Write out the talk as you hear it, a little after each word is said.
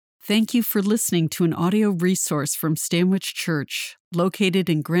Thank you for listening to an audio resource from Stanwich Church, located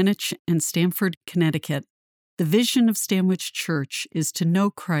in Greenwich and Stamford, Connecticut. The vision of Stanwich Church is to know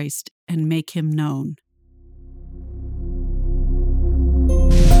Christ and make him known.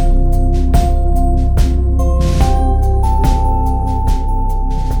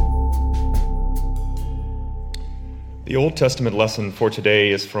 The Old Testament lesson for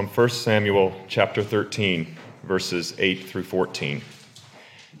today is from 1 Samuel chapter 13, verses 8 through 14.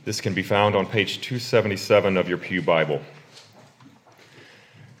 This can be found on page 277 of your Pew Bible.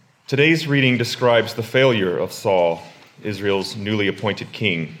 Today's reading describes the failure of Saul, Israel's newly appointed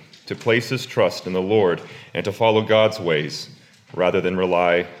king, to place his trust in the Lord and to follow God's ways rather than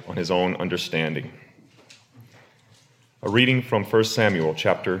rely on his own understanding. A reading from 1 Samuel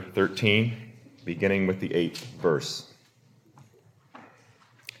chapter 13, beginning with the 8th verse.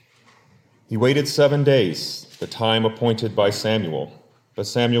 He waited 7 days, the time appointed by Samuel, but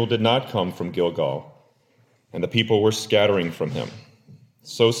Samuel did not come from Gilgal, and the people were scattering from him.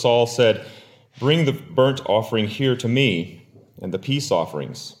 So Saul said, "Bring the burnt offering here to me, and the peace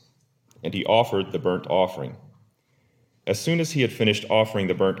offerings." And he offered the burnt offering. As soon as he had finished offering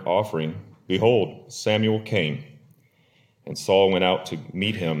the burnt offering, behold, Samuel came. And Saul went out to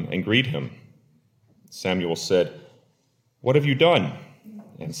meet him and greet him. Samuel said, "What have you done?"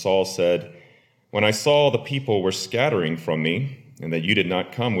 And Saul said, "When I saw the people were scattering from me, and that you did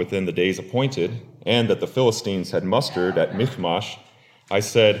not come within the days appointed, and that the Philistines had mustered at Michmash, I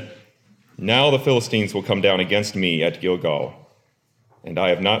said, 'Now the Philistines will come down against me at Gilgal, and I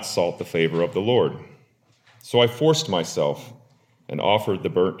have not sought the favor of the Lord.' So I forced myself and offered the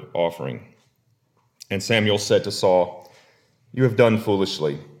burnt offering." And Samuel said to Saul, "You have done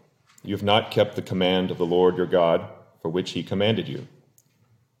foolishly. You have not kept the command of the Lord your God, for which he commanded you.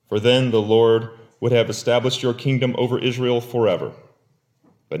 For then the Lord would have established your kingdom over Israel forever.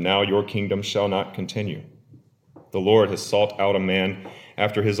 But now your kingdom shall not continue. The Lord has sought out a man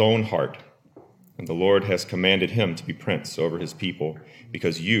after his own heart, and the Lord has commanded him to be prince over his people,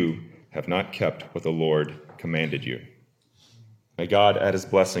 because you have not kept what the Lord commanded you." May God add his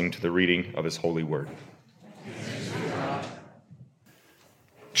blessing to the reading of his holy word.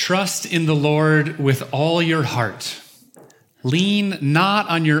 Trust in the Lord with all your heart. Lean not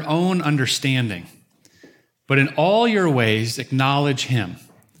on your own understanding, but in all your ways acknowledge him,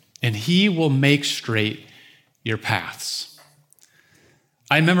 and he will make straight your paths.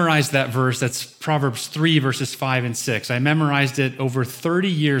 I memorized that verse. That's Proverbs 3, verses 5 and 6. I memorized it over 30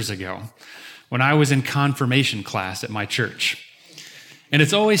 years ago when I was in confirmation class at my church. And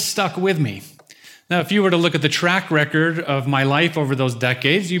it's always stuck with me. Now, if you were to look at the track record of my life over those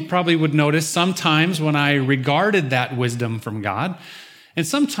decades, you probably would notice sometimes when I regarded that wisdom from God, and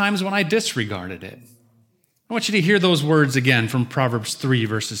sometimes when I disregarded it. I want you to hear those words again from Proverbs 3,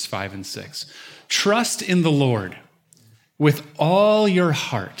 verses 5 and 6. Trust in the Lord with all your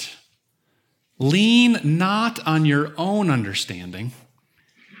heart. Lean not on your own understanding,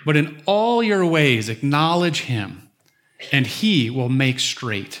 but in all your ways acknowledge him, and he will make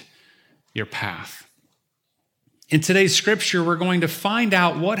straight your path. In today's scripture, we're going to find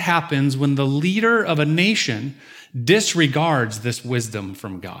out what happens when the leader of a nation disregards this wisdom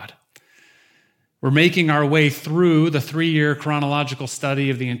from God. We're making our way through the 3-year chronological study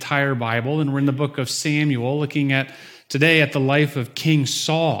of the entire Bible, and we're in the book of Samuel, looking at today at the life of King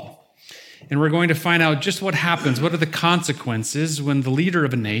Saul. And we're going to find out just what happens, what are the consequences when the leader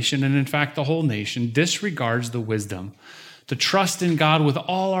of a nation, and in fact the whole nation, disregards the wisdom to trust in God with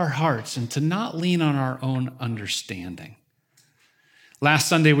all our hearts and to not lean on our own understanding. Last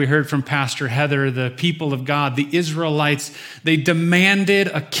Sunday, we heard from Pastor Heather, the people of God, the Israelites, they demanded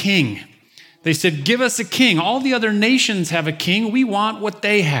a king. They said, "Give us a king. All the other nations have a king. We want what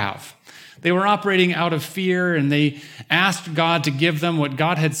they have." They were operating out of fear, and they asked God to give them what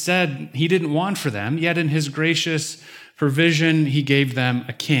God had said he didn't want for them, yet in his gracious provision, he gave them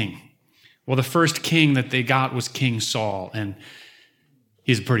a king. Well, the first king that they got was King Saul, and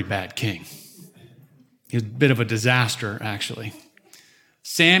he's a pretty bad king. He's a bit of a disaster, actually.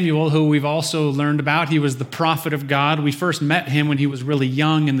 Samuel, who we've also learned about, he was the prophet of God. We first met him when he was really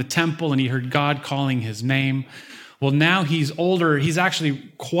young in the temple, and he heard God calling his name. Well, now he's older. He's actually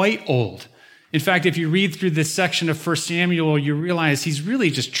quite old. In fact, if you read through this section of 1 Samuel, you realize he's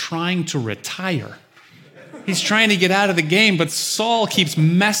really just trying to retire. He's trying to get out of the game, but Saul keeps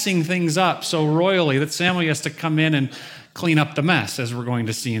messing things up so royally that Samuel has to come in and clean up the mess, as we're going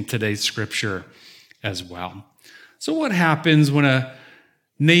to see in today's scripture as well. So what happens when a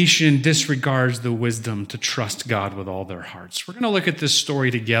nation disregards the wisdom to trust God with all their hearts? We're going to look at this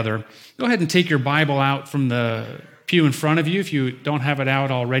story together. Go ahead and take your Bible out from the pew in front of you if you don't have it out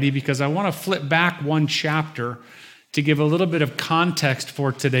already, because I want to flip back one chapter to give a little bit of context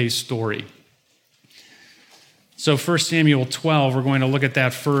for today's story. So 1 Samuel 12, we're going to look at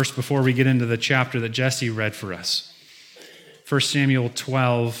that first before we get into the chapter that Jesse read for us. 1 Samuel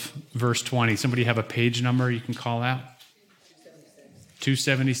 12, verse 20. Somebody have a page number you can call out?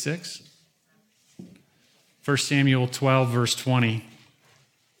 276? 1 Samuel 12, verse 20.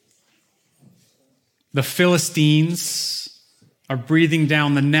 The Philistines are breathing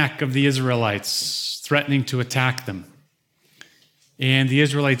down the neck of the Israelites, threatening to attack them. And the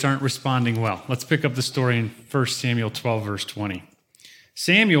Israelites aren't responding well. Let's pick up the story in 1 Samuel 12, verse 20.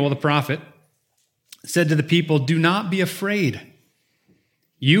 Samuel, the prophet, said to the people, "Do not be afraid.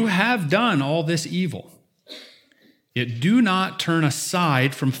 You have done all this evil. Yet do not turn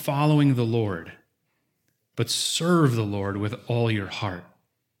aside from following the Lord, but serve the Lord with all your heart.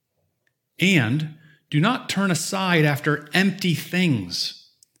 And do not turn aside after empty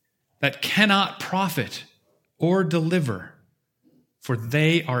things that cannot profit or deliver, for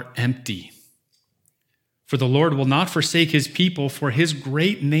they are empty. For the Lord will not forsake his people for his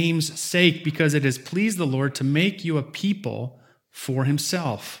great name's sake, because it has pleased the Lord to make you a people for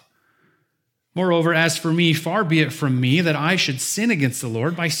himself. Moreover, as for me, far be it from me that I should sin against the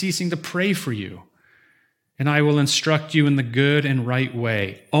Lord by ceasing to pray for you. And I will instruct you in the good and right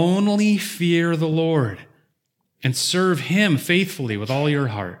way. Only fear the Lord and serve him faithfully with all your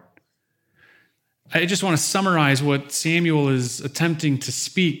heart." I just want to summarize what Samuel is attempting to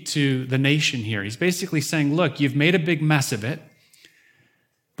speak to the nation here. He's basically saying, look, you've made a big mess of it,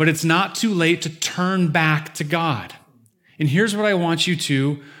 but it's not too late to turn back to God. And here's what I want you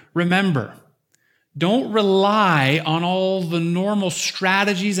to remember. Don't rely on all the normal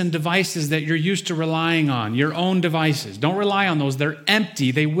strategies and devices that you're used to relying on, your own devices. Don't rely on those. They're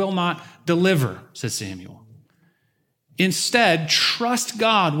empty. They will not deliver, says Samuel. Instead, trust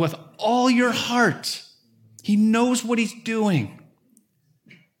God with all your heart. He knows what he's doing.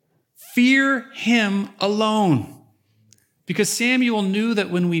 Fear him alone. Because Samuel knew that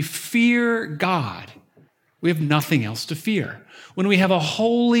when we fear God, we have nothing else to fear. When we have a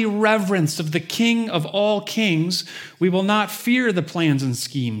holy reverence of the King of all kings, we will not fear the plans and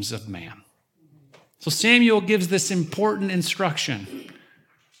schemes of man. So Samuel gives this important instruction.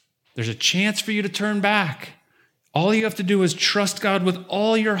 There's a chance for you to turn back. All you have to do is trust God with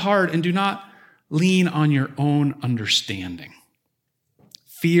all your heart and do not lean on your own understanding.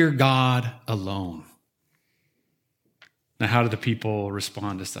 Fear God alone. Now, how did the people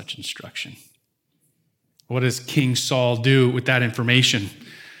respond to such instruction? What does King Saul do with that information?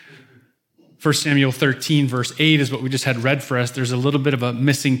 1 Samuel 13, verse 8 is what we just had read for us. There's a little bit of a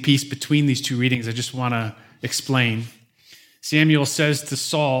missing piece between these two readings I just want to explain. Samuel says to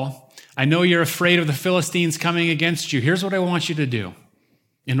Saul, "I know you're afraid of the Philistines coming against you. Here's what I want you to do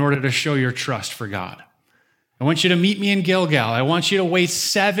in order to show your trust for God. I want you to meet me in Gilgal. I want you to wait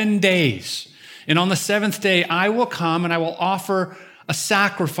 7 days. And on the 7th day, I will come and I will offer a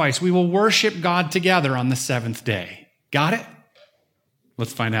sacrifice. We will worship God together on the 7th day." Got it?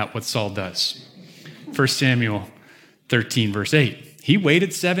 Let's find out what Saul does. 1 Samuel 13, verse 8. He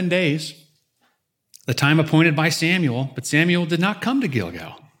waited 7 days, the time appointed by Samuel, but Samuel did not come to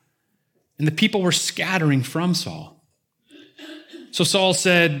Gilgal. And the people were scattering from Saul. So Saul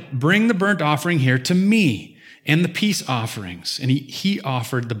said, "Bring the burnt offering here to me and the peace offerings." And he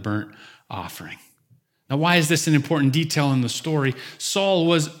offered the burnt offering. Now, why is this an important detail in the story? Saul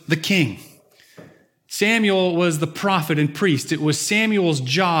was the king. Samuel was the prophet and priest. It was Samuel's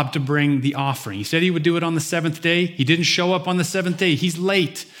job to bring the offering. He said he would do it on the 7th day. He didn't show up on the 7th day. He's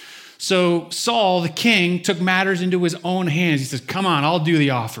late. So Saul, the king, took matters into his own hands. He says, "Come on, I'll do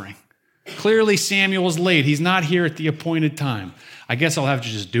the offering." Clearly, Samuel's late. He's not here at the appointed time. I guess I'll have to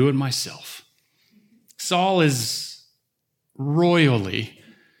just do it myself. Saul is royally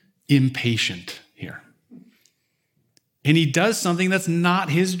impatient here. And he does something that's not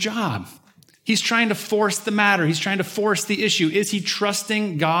his job. He's trying to force the matter. He's trying to force the issue. Is he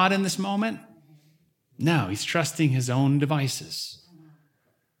trusting God in this moment? No, he's trusting his own devices.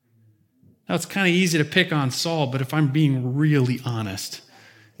 Now, it's kind of easy to pick on Saul, but if I'm being really honest,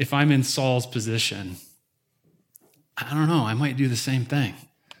 if I'm in Saul's position, I don't know, I might do the same thing.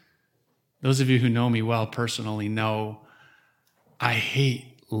 Those of you who know me well personally know I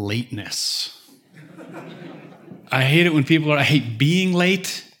hate lateness. I hate it when I hate being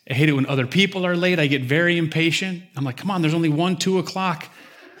late. I hate it when other people are late. I get very impatient. I'm like, come on, there's only 2 o'clock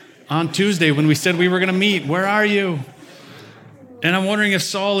on Tuesday when we said we were going to meet. Where are you? And I'm wondering if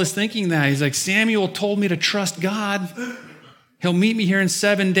Saul is thinking that. He's like, Samuel told me to trust God. He'll meet me here in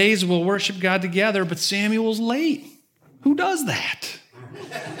 7 days. We'll worship God together, but Samuel's late. Who does that?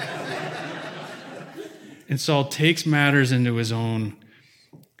 And Saul takes matters into his own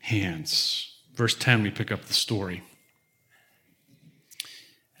hands. Verse 10, we pick up the story.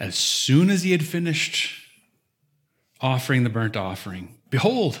 As soon as he had finished offering the burnt offering,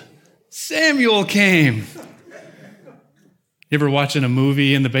 behold, Samuel came. You ever watching a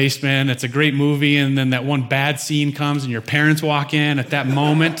movie in the basement? It's a great movie, and then that one bad scene comes and your parents walk in at that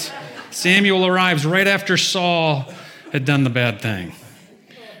moment. Samuel arrives right after Saul had done the bad thing.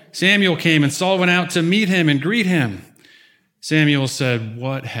 Samuel came, and Saul went out to meet him and greet him. Samuel said,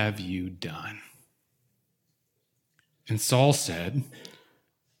 "What have you done?" And Saul said,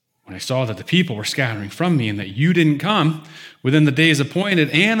 "When I saw that the people were scattering from me and that you didn't come within the days appointed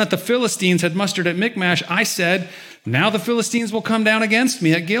and that the Philistines had mustered at Michmash, I said, now the Philistines will come down against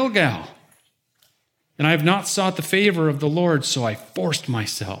me at Gilgal. And I have not sought the favor of the Lord, so I forced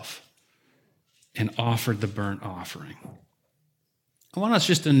myself and offered the burnt offering." I want us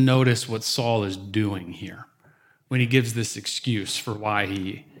just to notice what Saul is doing here when he gives this excuse for why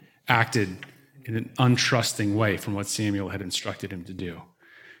he acted in an untrusting way from what Samuel had instructed him to do.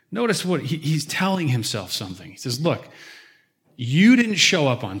 Notice what he's telling himself something. He says, look, you didn't show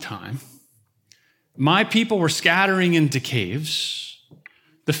up on time. My people were scattering into caves.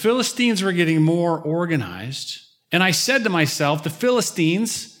 The Philistines were getting more organized. And I said to myself, the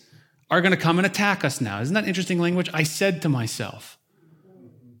Philistines are going to come and attack us now. Isn't that interesting language? I said to myself.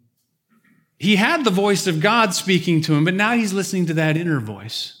 He had the voice of God speaking to him, but now he's listening to that inner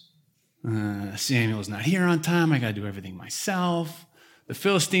voice. Samuel's not here on time. I got to do everything myself. The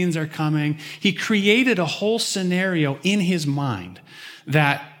Philistines are coming. He created a whole scenario in his mind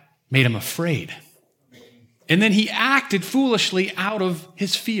that made him afraid. And then he acted foolishly out of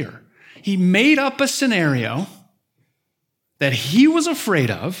his fear. He made up a scenario that he was afraid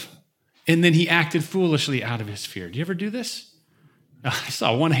of, and then he acted foolishly out of his fear. Do you ever do this? I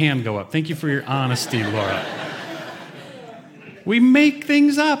saw one hand go up. Thank you for your honesty, Laura. We make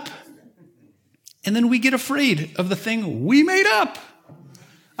things up, and then we get afraid of the thing we made up.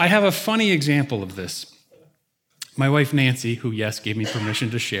 I have a funny example of this. My wife, Nancy, who, yes, gave me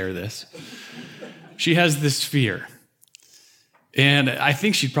permission to share this, she has this fear. And I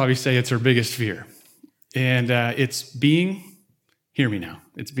think she'd probably say it's her biggest fear. And it's being, hear me now,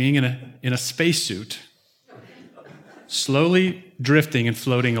 it's being in a spacesuit, slowly drifting and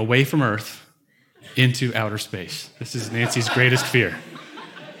floating away from Earth into outer space. This is Nancy's greatest fear.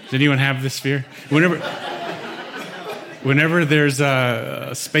 Does anyone have this fear? Whenever there's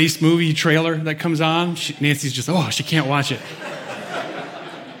a space movie trailer that comes on, Nancy's just, she can't watch it.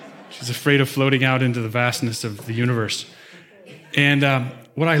 She's afraid of floating out into the vastness of the universe. And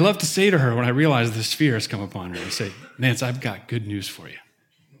what I love to say to her when I realize this fear has come upon her, I say, Nance, I've got good news for you.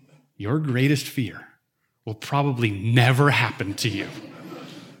 Your greatest fear will probably never happen to you.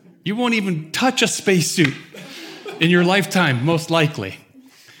 You won't even touch a spacesuit in your lifetime, most likely.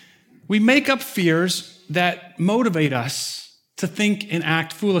 We make up fears that motivate us to think and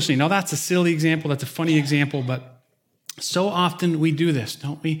act foolishly. Now, that's a silly example. That's a funny example, but so often we do this,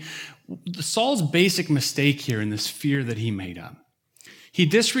 don't we? Saul's basic mistake here in this fear that he made up. He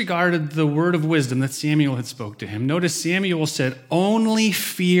disregarded the word of wisdom that Samuel had spoke to him. Notice Samuel said, only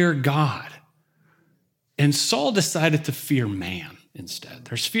fear God. And Saul decided to fear man instead.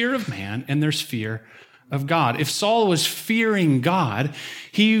 There's fear of man and there's fear of God. If Saul was fearing God,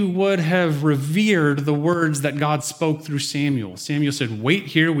 he would have revered the words that God spoke through Samuel. Samuel said, wait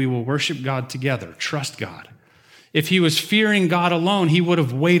here, we will worship God together. Trust God. If he was fearing God alone, he would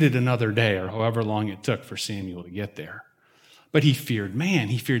have waited another day or however long it took for Samuel to get there. But he feared man.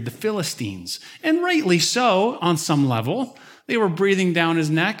 He feared the Philistines. And rightly so, on some level. They were breathing down his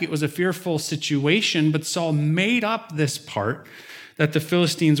neck. It was a fearful situation, but Saul made up this part that the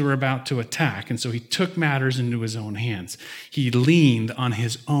Philistines were about to attack. And so he took matters into his own hands. He leaned on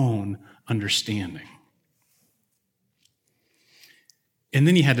his own understanding. And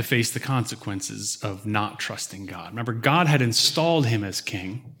then he had to face the consequences of not trusting God. Remember, God had installed him as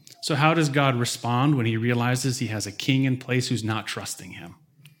king. So how does God respond when he realizes he has a king in place who's not trusting him?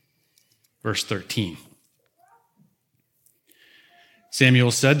 Verse 13.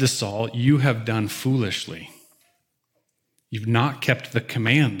 Samuel said to Saul, you have done foolishly. You've not kept the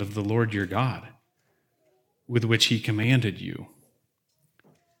command of the Lord your God, with which he commanded you.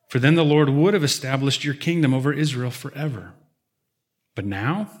 For then the Lord would have established your kingdom over Israel forever. But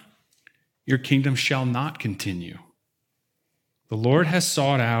now your kingdom shall not continue. The Lord has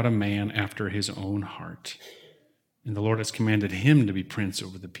sought out a man after his own heart, and the Lord has commanded him to be prince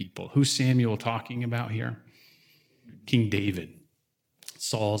over the people. Who's Samuel talking about here? King David.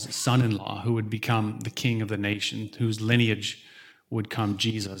 Saul's son-in-law, who would become the king of the nation, whose lineage would come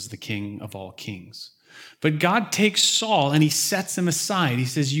Jesus, the King of all kings. But God takes Saul and he sets him aside. He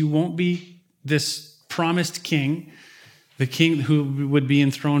says, you won't be this promised king, the king who would be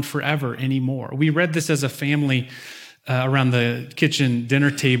enthroned forever anymore. We read this as a family around the kitchen dinner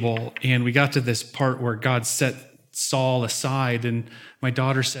table, and we got to this part where God set Saul aside, and my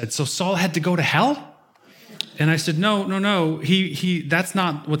daughter said, so Saul had to go to hell? And I said, no. He that's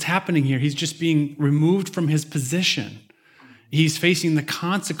not what's happening here. He's just being removed from his position. He's facing the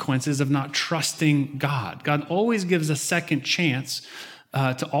consequences of not trusting God. God always gives a second chance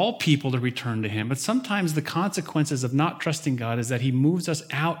to all people to return to him. But sometimes the consequences of not trusting God is that he moves us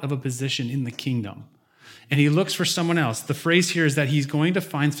out of a position in the kingdom. And he looks for someone else. The phrase here is that he's going to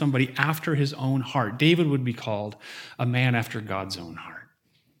find somebody after his own heart. David would be called a man after God's own heart.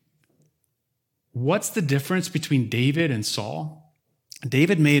 What's the difference between David and Saul?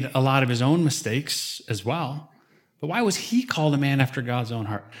 David made a lot of his own mistakes as well. But why was he called a man after God's own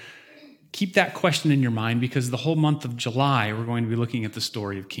heart? Keep that question in your mind, because the whole month of July, we're going to be looking at the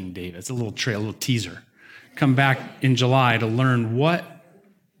story of King David. It's a little trail, a little teaser. Come back in July to learn what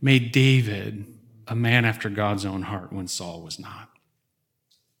made David a man after God's own heart when Saul was not.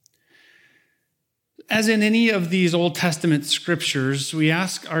 As in any of these Old Testament scriptures, we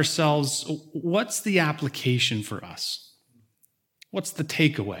ask ourselves, what's the application for us? What's the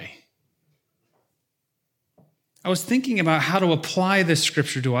takeaway? I was thinking about how to apply this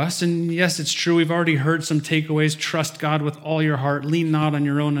scripture to us, and yes, it's true, we've already heard some takeaways. Trust God with all your heart. Lean not on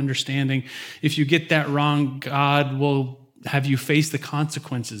your own understanding. If you get that wrong, God will have you face the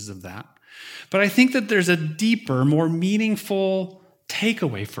consequences of that. But I think that there's a deeper, more meaningful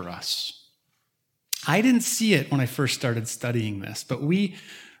takeaway for us. I didn't see it when I first started studying this, but we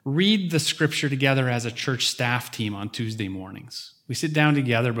read the scripture together as a church staff team on Tuesday mornings. We sit down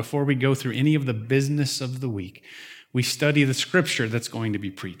together before we go through any of the business of the week. We study the scripture that's going to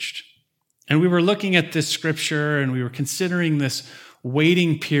be preached. And we were looking at this scripture and we were considering this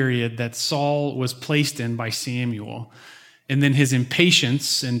waiting period that Saul was placed in by Samuel, and then his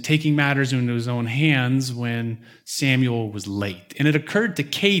impatience and taking matters into his own hands when Samuel was late. And it occurred to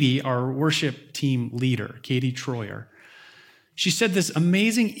Katie, our worship team leader, Katie Troyer. She said this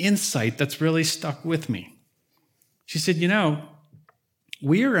amazing insight that's really stuck with me. She said,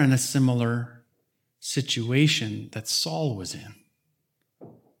 we are in a similar situation that Saul was in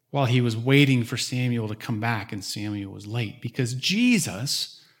while he was waiting for Samuel to come back and Samuel was late. Because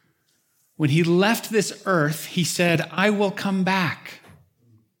Jesus, when he left this earth, he said, I will come back.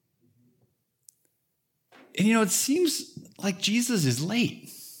 And it seems like Jesus is late.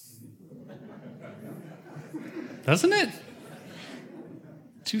 Doesn't it?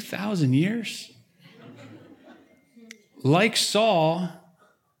 2,000 years. Like Saul,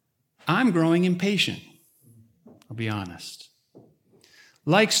 I'm growing impatient. I'll be honest.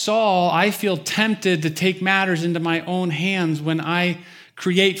 Like Saul, I feel tempted to take matters into my own hands when I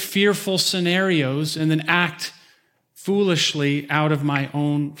create fearful scenarios and then act foolishly out of my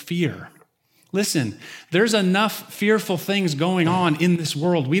own fear. Listen, there's enough fearful things going on in this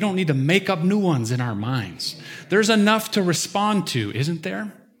world. We don't need to make up new ones in our minds. There's enough to respond to, isn't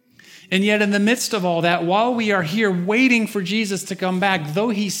there? And yet in the midst of all that, while we are here waiting for Jesus to come back, though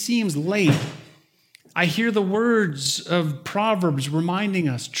he seems late, I hear the words of Proverbs reminding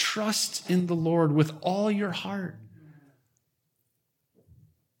us, trust in the Lord with all your heart.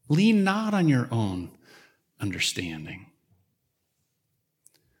 Lean not on your own understanding.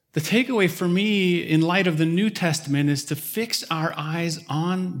 The takeaway for me in light of the New Testament is to fix our eyes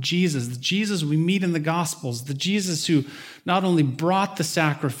on Jesus, the Jesus we meet in the Gospels, the Jesus who not only brought the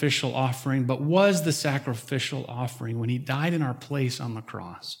sacrificial offering, but was the sacrificial offering when he died in our place on the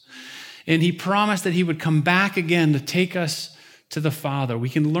cross. And he promised that he would come back again to take us to the Father. We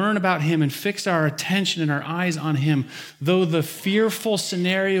can learn about him and fix our attention and our eyes on him, though the fearful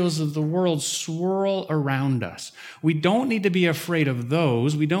scenarios of the world swirl around us. We don't need to be afraid of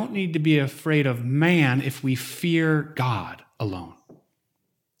those. We don't need to be afraid of man if we fear God alone.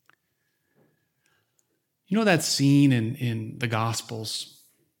 You know that scene in the Gospels,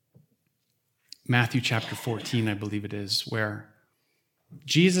 Matthew chapter 14, I believe it is, where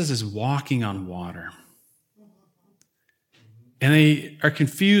Jesus is walking on water. And they are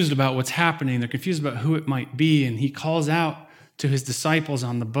confused about what's happening. They're confused about who it might be. And he calls out to his disciples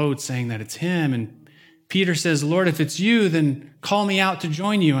on the boat saying that it's him. And Peter says, Lord, if it's you, then call me out to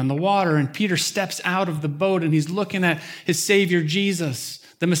join you on the water. And Peter steps out of the boat and he's looking at his Savior Jesus,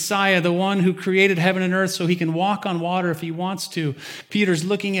 the Messiah, the one who created heaven and earth so he can walk on water if he wants to. Peter's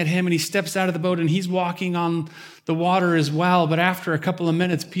looking at him and he steps out of the boat and he's walking on the water as well. But after a couple of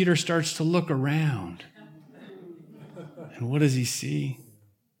minutes, Peter starts to look around. And what does he see?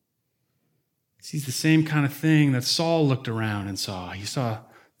 He sees the same kind of thing that Saul looked around and saw. He saw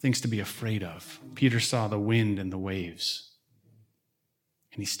things to be afraid of. Peter saw the wind and the waves.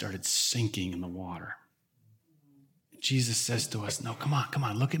 And he started sinking in the water. Jesus says to us, no, come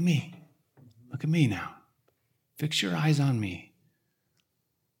on, look at me. Look at me now. Fix your eyes on me.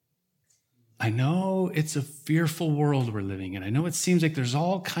 I know it's a fearful world we're living in. I know it seems like there's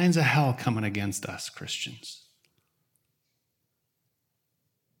all kinds of hell coming against us, Christians.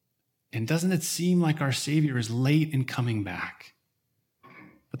 And doesn't it seem like our Savior is late in coming back?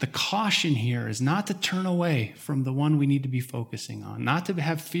 But the caution here is not to turn away from the one we need to be focusing on, not to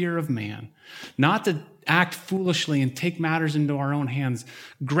have fear of man, not to act foolishly and take matters into our own hands,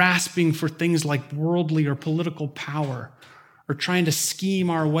 grasping for things like worldly or political power, or trying to scheme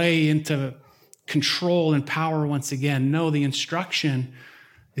our way into control and power once again. No, the instruction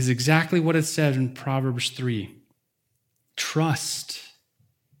is exactly what it says in Proverbs 3. Trust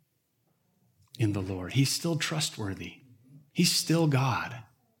in the Lord. He's still trustworthy. He's still God,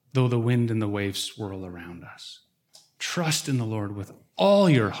 though the wind and the waves swirl around us. Trust in the Lord with all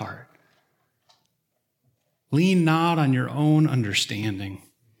your heart. Lean not on your own understanding.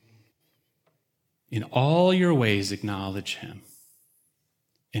 In all your ways acknowledge him,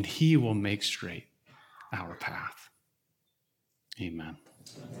 and he will make straight our path. Amen.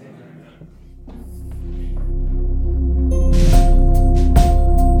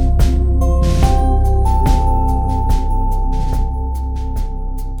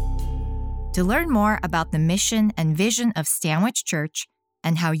 To learn more about the mission and vision of Stanwich Church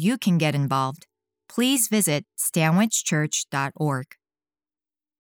and how you can get involved, please visit stanwichchurch.org.